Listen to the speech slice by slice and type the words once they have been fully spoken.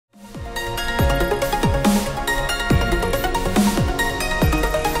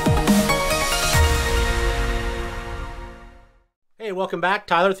welcome back.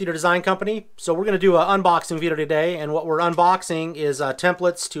 Tyler, Theater Design Company. So we're going to do an unboxing video today, and what we're unboxing is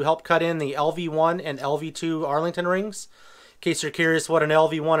templates to help cut in the LV1 and LV2 Arlington rings. In case you're curious what an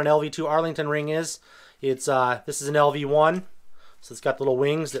LV1 and LV2 Arlington ring is, it's this is an LV1, so it's got the little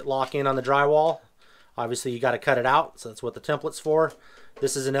wings that lock in on the drywall. Obviously you got to cut it out, so that's what the template's for.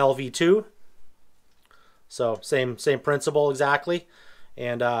 This is an LV2, so same principle exactly,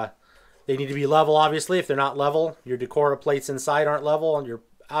 and they need to be level, obviously. If they're not level, your decora plates inside aren't level and your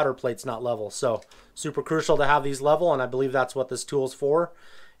outer plate's not level. So super crucial to have these level, and I believe that's what this tool's for.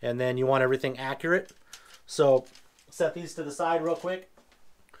 And then you want everything accurate. So set these to the side real quick.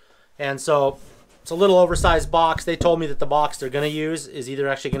 And so it's a little oversized box. They told me that the box they're going to use is either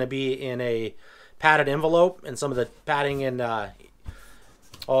actually going to be in a padded envelope, and some of the padding and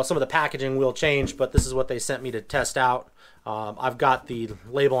some of the packaging will change, but this is what they sent me to test out. I've got the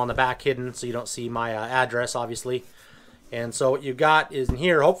label on the back hidden so you don't see my address, obviously. And so what you've got is in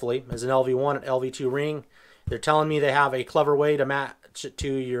here, hopefully, is an LV1 and LV2 ring. They're telling me they have a clever way to match it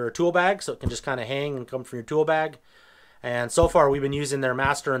to your tool bag, so it can just kind of hang and come from your tool bag. And so far we've been using their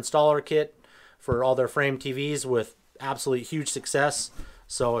master installer kit for all their frame TVs with absolute huge success.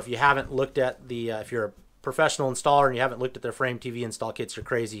 So if you haven't looked at the, if you're a professional installer and you haven't looked at their frame TV install kits, you're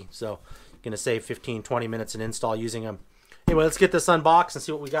crazy. So you're going to save 15-20 minutes in install using them. Anyway, let's get this unboxed and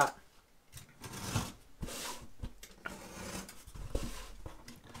see what we got.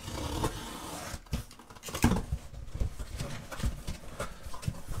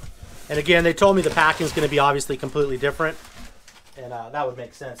 And again, they told me the packing is going to be obviously completely different, and that would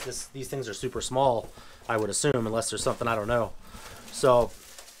make sense. These things are super small, I would assume, unless there's something I don't know. So,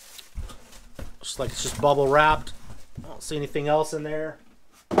 just like it's just bubble wrapped. I don't see anything else in there.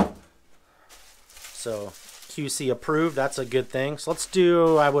 So QC approved, that's a good thing. So let's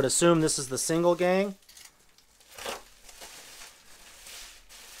do, I would assume this is the single gang.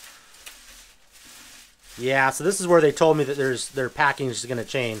 Yeah, so this is where they told me that their packaging is going to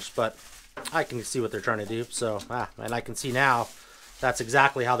change, but I can see what they're trying to do. So, and I can see now that's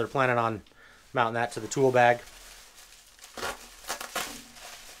exactly how they're planning on mounting that to the tool bag.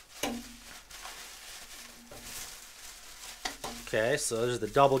 Okay, so there's the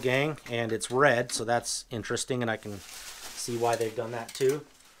double gang, and it's red, so that's interesting, and I can see why they've done that too.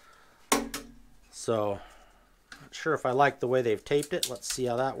 So, not sure if I like the way they've taped it. Let's see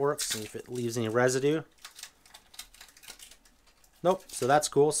how that works, and if it leaves any residue. Nope, so that's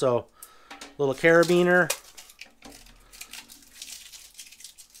cool. So, little carabiner.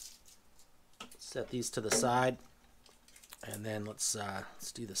 Set these to the side, and then let's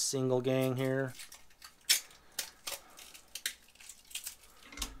do the single gang here.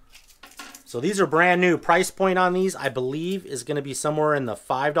 So these are brand new. Price point on these, I believe, is going to be somewhere in the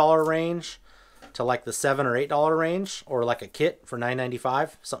 $5 range to like the $7 or $8 range, or like a kit for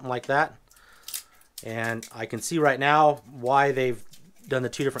 $9.95, something like that. And I can see right now why they've done the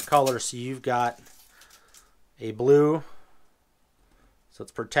two different colors. So you've got a blue, so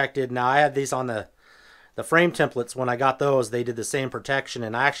it's protected. Now I had these on the frame templates. When I got those, they did the same protection,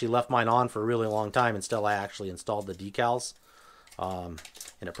 and I actually left mine on for a really long time until I actually installed the decals.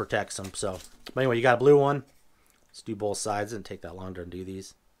 And it protects them. So, but anyway, you got a blue one. Let's do both sides. It didn't take that long to undo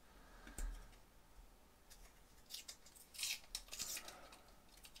these.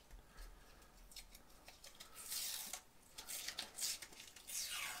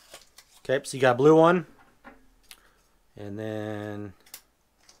 Okay, so you got a blue one, and then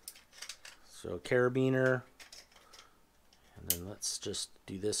so carabiner, and then let's just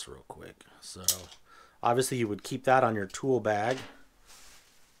do this real quick. So obviously you would keep that on your tool bag,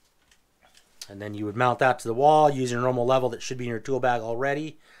 and then you would mount that to the wall using your normal level that should be in your tool bag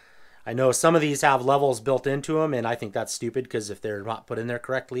already. I know some of these have levels built into them, and I think that's stupid, because if they're not put in there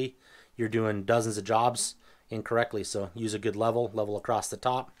correctly, you're doing dozens of jobs incorrectly. So use a good level across the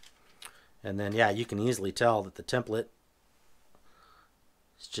top. And then, yeah, you can easily tell that the template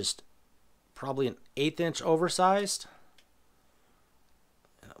is just probably an 1/8 inch oversized.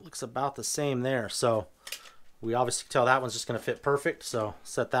 And it looks about the same there. So we obviously tell that one's just going to fit perfect. So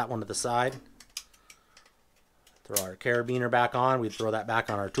set that one to the side. Throw our carabiner back on. We throw that back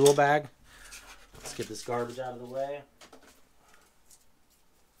on our tool bag. Let's get this garbage out of the way.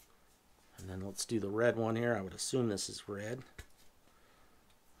 And then let's do the red one here. I would assume this is red.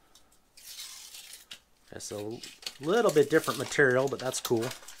 It's a little bit different material, but that's cool.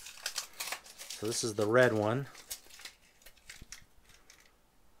 So this is the red one.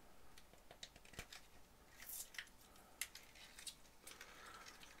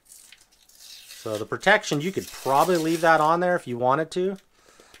 So the protection, you could probably leave that on there if you wanted to.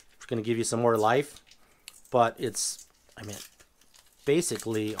 It's going to give you some more life. But it's, I mean,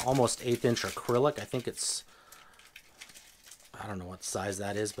 basically almost 1/8 inch acrylic. I think it's, I don't know what size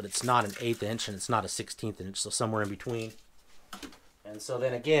that is, but it's not an 1/8 inch and it's not a 1/16 inch, so somewhere in between. And so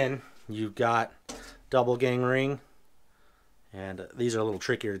then again, you've got double gang ring, and these are a little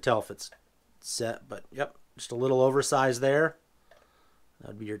trickier to tell if it's set, but yep, just a little oversized there.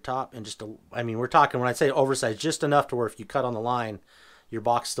 That'd be your top, and just a, I mean, we're talking, when I say oversized, just enough to where if you cut on the line, your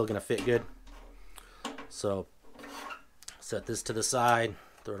box is still going to fit good. So set this to the side,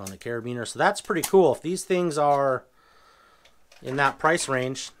 throw it on the carabiner. So that's pretty cool. If these things are in that price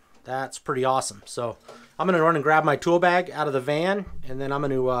range, that's pretty awesome. So I'm going to run and grab my tool bag out of the van, and then I'm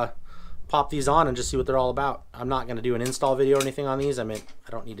going to pop these on and just see what they're all about. I'm not going to do an install video or anything on these. I mean,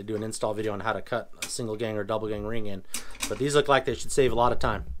 I don't need to do an install video on how to cut a single gang or double gang ring in, but these look like they should save a lot of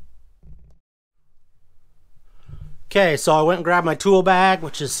time. Okay, so I went and grabbed my tool bag,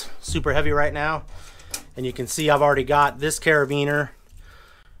 which is super heavy right now, and you can see I've already got this carabiner.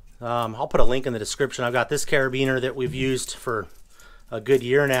 I'll put a link in the description. I've got this carabiner that we've used for a good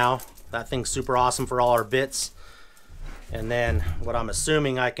year now. That thing's super awesome for all our bits. And then what I'm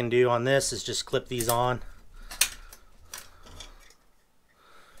assuming I can do on this is just clip these on.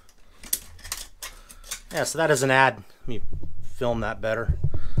 Yeah, so that doesn't add, let me film that better.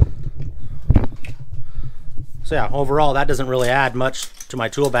 So yeah, overall that doesn't really add much to my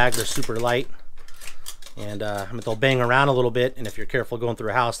tool bag. They're super light. And I mean, they'll bang around a little bit, and if you're careful going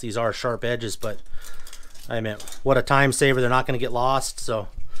through a house, these are sharp edges, but I mean, what a time saver. They're not going to get lost. So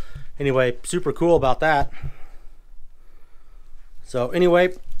anyway, super cool about that. So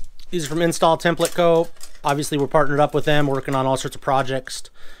anyway, these are from Install Template Co. Obviously, we're partnered up with them, working on all sorts of projects.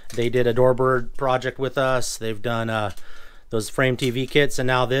 They did a doorbird project with us. They've done those frame TV kits, and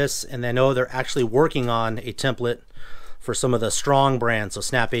now this. And they know they're actually working on a template for some of the Strong brands. So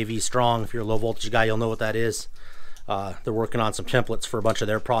Snap AV Strong, if you're a low voltage guy, you'll know what that is. They're working on some templates for a bunch of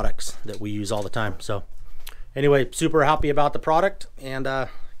their products that we use all the time. So anyway, super happy about the product, and I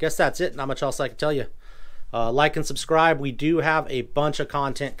guess that's it. Not much else I can tell you. Like and subscribe. We do have a bunch of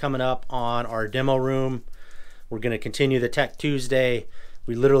content coming up on our demo room. We're going to continue the Tech Tuesday.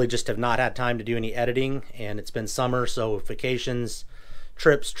 We literally just have not had time to do any editing, and it's been summer, so vacations,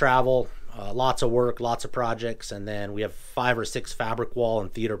 trips, travel, lots of work, lots of projects, and then we have 5 or 6 fabric wall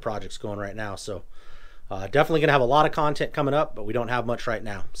and theater projects going right now. So definitely going to have a lot of content coming up, but we don't have much right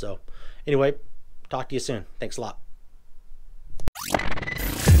now. So anyway, talk to you soon. Thanks a lot.